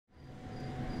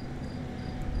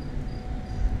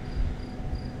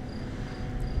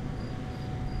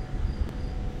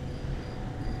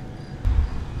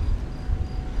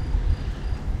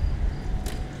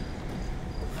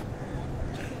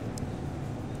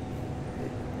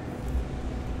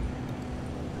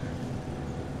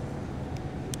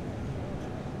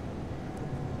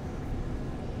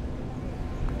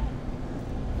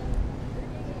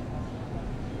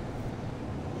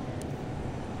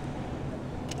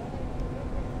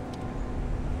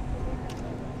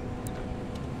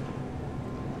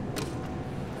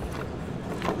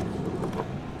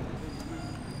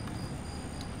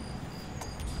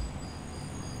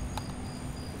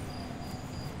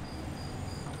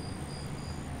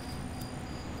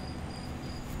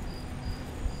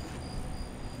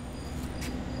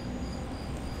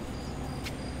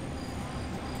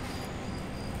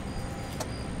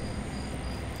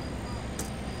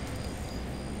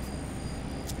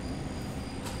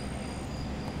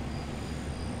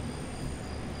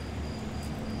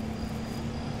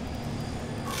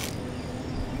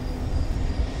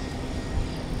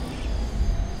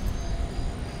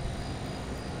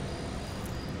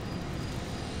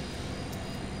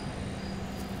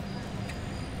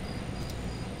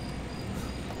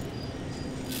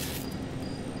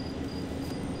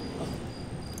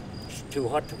too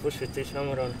hot to push with this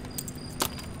helmet on.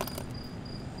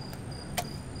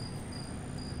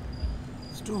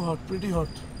 It's too hot, pretty hot.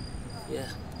 Yeah.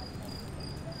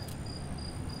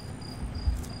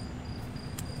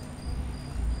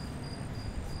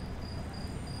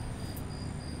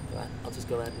 Right, I'll just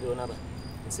go out and do another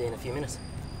and see you in a few minutes.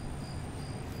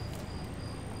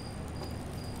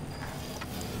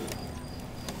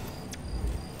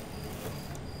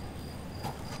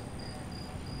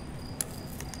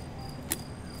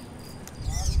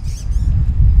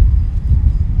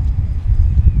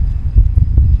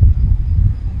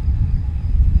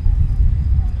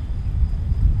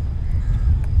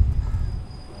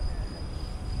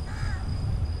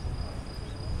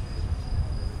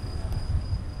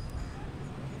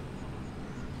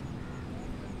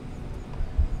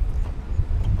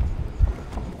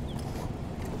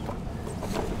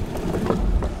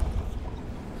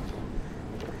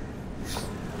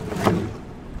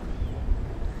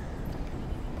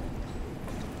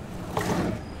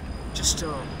 Just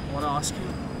want to ask you.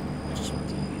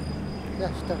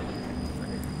 Yeah, start.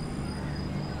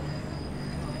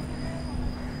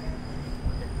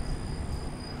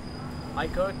 Hi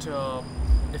Kurt,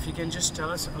 if you can just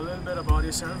tell us a little bit about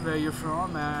yourself, where you're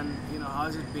from, and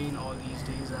how's it been all these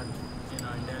days at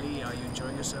in Delhi? Are you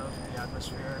enjoying yourself, the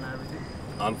atmosphere and everything?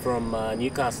 I'm from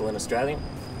Newcastle in Australia,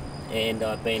 and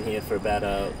I've been here for about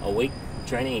a week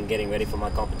training and getting ready for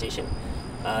my competition.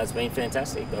 It's been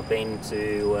fantastic. I've been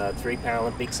to 3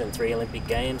 Paralympics and 3 Olympic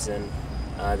Games, and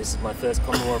this is my first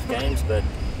Commonwealth Games. But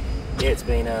yeah, it's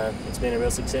been a real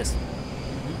success.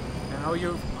 Mm-hmm. And how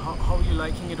are you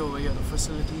liking it over here? The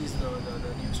facilities, the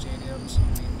new stadiums.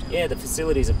 Yeah, the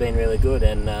facilities have been really good,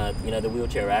 and the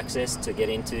wheelchair access to get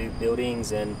into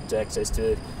buildings and access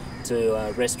to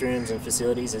restrooms and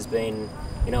facilities has been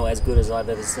as good as I've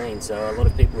ever seen. So a lot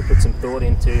of people have put some thought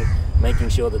into making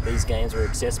sure that these games were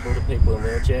accessible to people in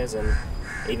wheelchairs, and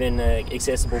even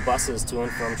accessible buses to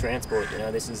and from transport.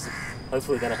 This is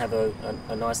hopefully going to have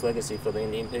a nice legacy for the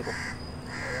Indian people.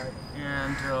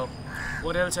 And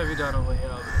what else have you done over here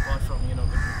apart from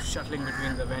shuttling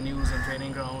between the venues and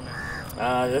training ground?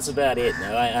 And, that's about it.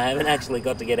 No, I haven't actually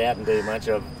got to get out and do much.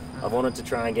 I've wanted to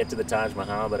try and get to the Taj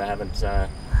Mahal, but I haven't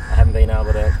been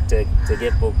able to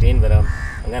get booked in. But I'm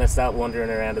going to start wandering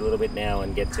around a little bit now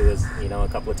and get to a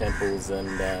couple of temples and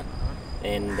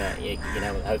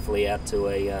hopefully out to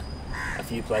a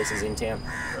few places in town.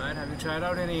 Right. Have you tried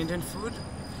out any Indian food?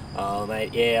 Oh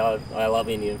mate, yeah, I love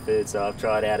Indian food, so I've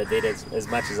tried out a bit as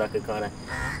much as I could kind of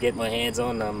get my hands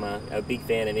on. I'm a big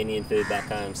fan of Indian food back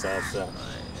home, so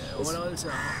what else?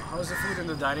 How's the food in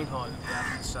the dining hall, the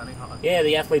athletes' dining hall? Yeah,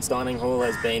 the athletes' dining hall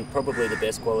has been probably the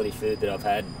best quality food that I've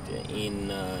had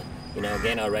in,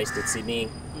 again, I raced at Sydney,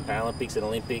 Paralympics and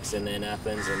Olympics, and then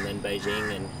Athens, and then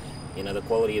Beijing, and the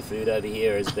quality of food over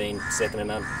here has been second to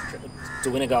none. To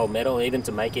win a gold medal, even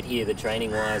to make it here, the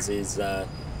training-wise is, it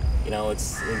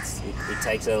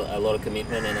takes a lot of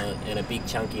commitment and a big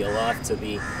chunk of your life to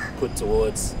be put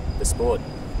towards the sport.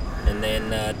 And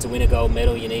then to win a gold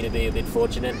medal, you need to be a bit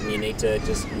fortunate, and you need to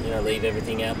just leave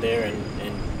everything out there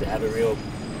and to have a real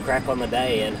crack on the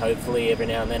day, and hopefully every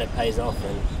now and then it pays off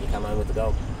and you come home with the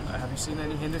gold. Have you seen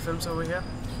any Hindi films over here?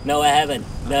 No, I haven't.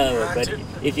 No, but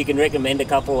if you can recommend a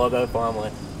couple, I'll go find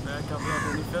one. A couple of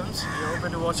Hindi films. You're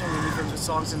open to watching Hindi films with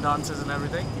songs and dances and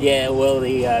everything? Yeah, well,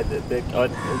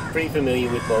 I'm pretty familiar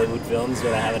with Bollywood films,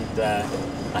 but I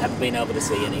haven't been able to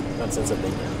see any, not since I've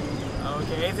been here.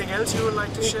 Okay, anything else you would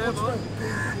like to share about?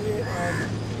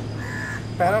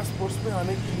 Para sports में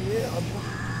आने के लिए आपको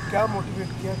क्या motivate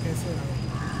किया, कैसे रहा?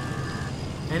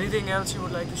 Anything else you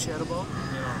would like to share about?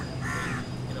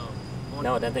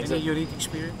 No, I don't think so. Any unique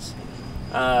experience?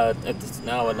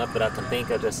 No, not that I can think.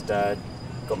 I just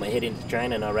got my head into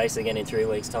training. I race again in 3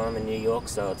 weeks' time in New York,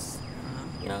 so it's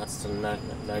it's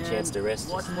no chance to rest.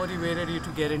 What motivated you to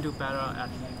get into para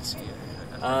athletes?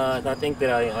 I think that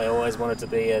I always wanted to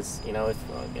be if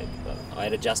I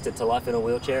had adjusted to life in a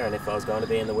wheelchair, and if I was going to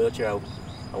be in the wheelchair,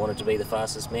 I wanted to be the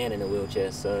fastest man in a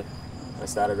wheelchair. So I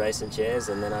started racing chairs,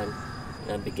 and then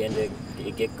I began to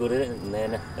get good at it, and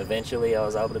then eventually I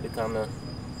was able to become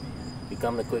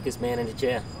the quickest man in the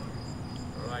chair.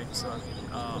 Right. So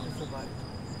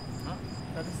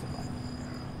That is the bike.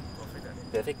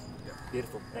 perfect. Perfect.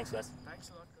 Beautiful. Thanks, guys. Thanks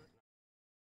a lot.